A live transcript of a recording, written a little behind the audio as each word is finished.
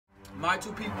My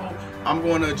two people I'm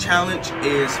going to challenge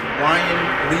is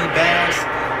Ryan Lee Bass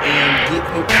and Get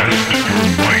Hooked Fishing.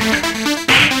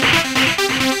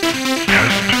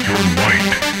 Test your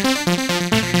might.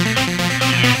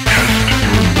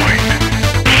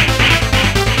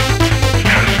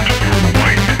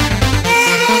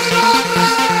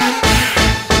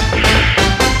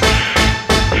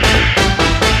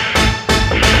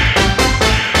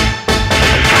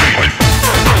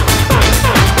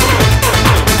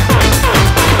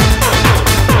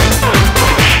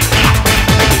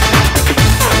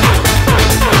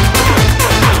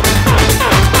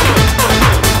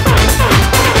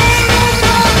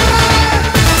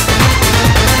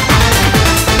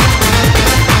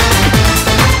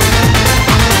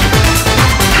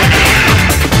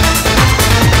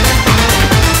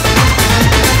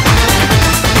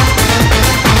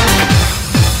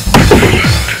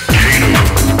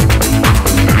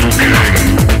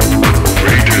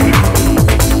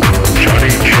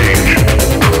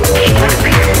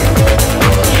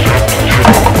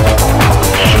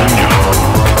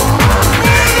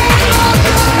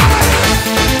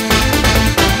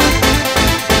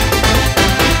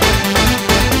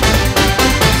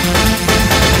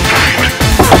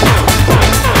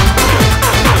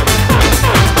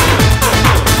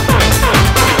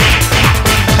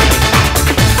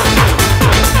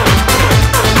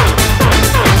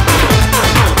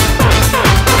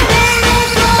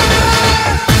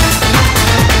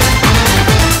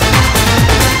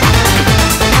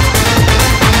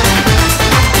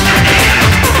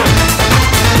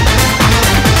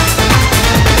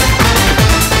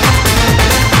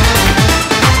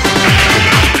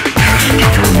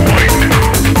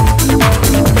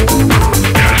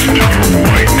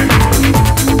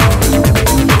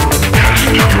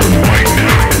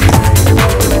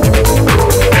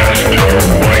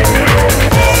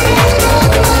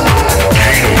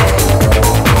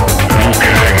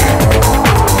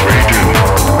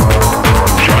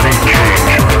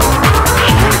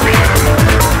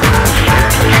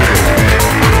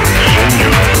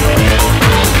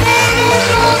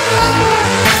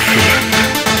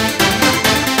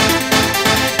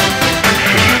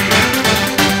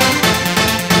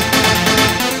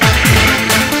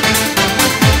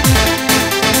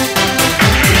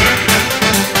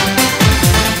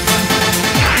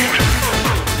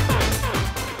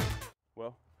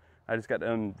 I just got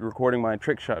done recording my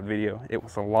trick shot video. It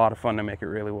was a lot of fun to make, it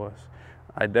really was.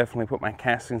 I definitely put my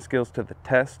casting skills to the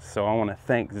test, so I want to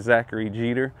thank Zachary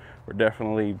Jeter for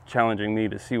definitely challenging me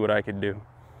to see what I could do.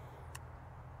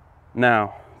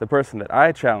 Now, the person that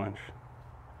I challenge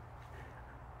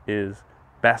is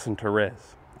Bass and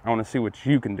Therese. I want to see what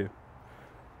you can do.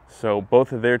 So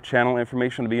both of their channel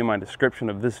information will be in my description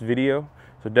of this video,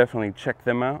 so definitely check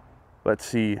them out. Let's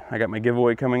see, I got my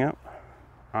giveaway coming up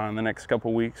in the next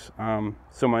couple weeks.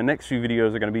 So my next few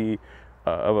videos are going to be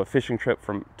of a fishing trip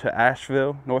to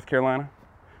Asheville, North Carolina.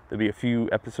 There'll be a few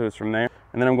episodes from there.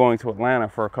 And then I'm going to Atlanta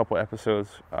for a couple episodes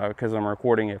because I'm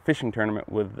recording a fishing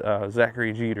tournament with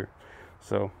Zachary Jeter.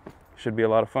 So should be a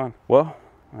lot of fun. Well,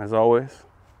 as always,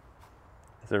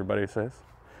 as everybody says,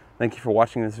 thank you for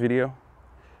watching this video.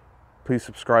 Please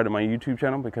subscribe to my YouTube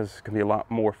channel because there's going to be a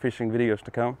lot more fishing videos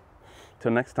to come.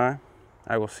 Till next time,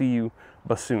 I will see you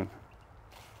bassoon.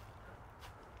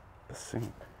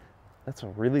 That's a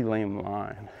really lame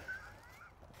line.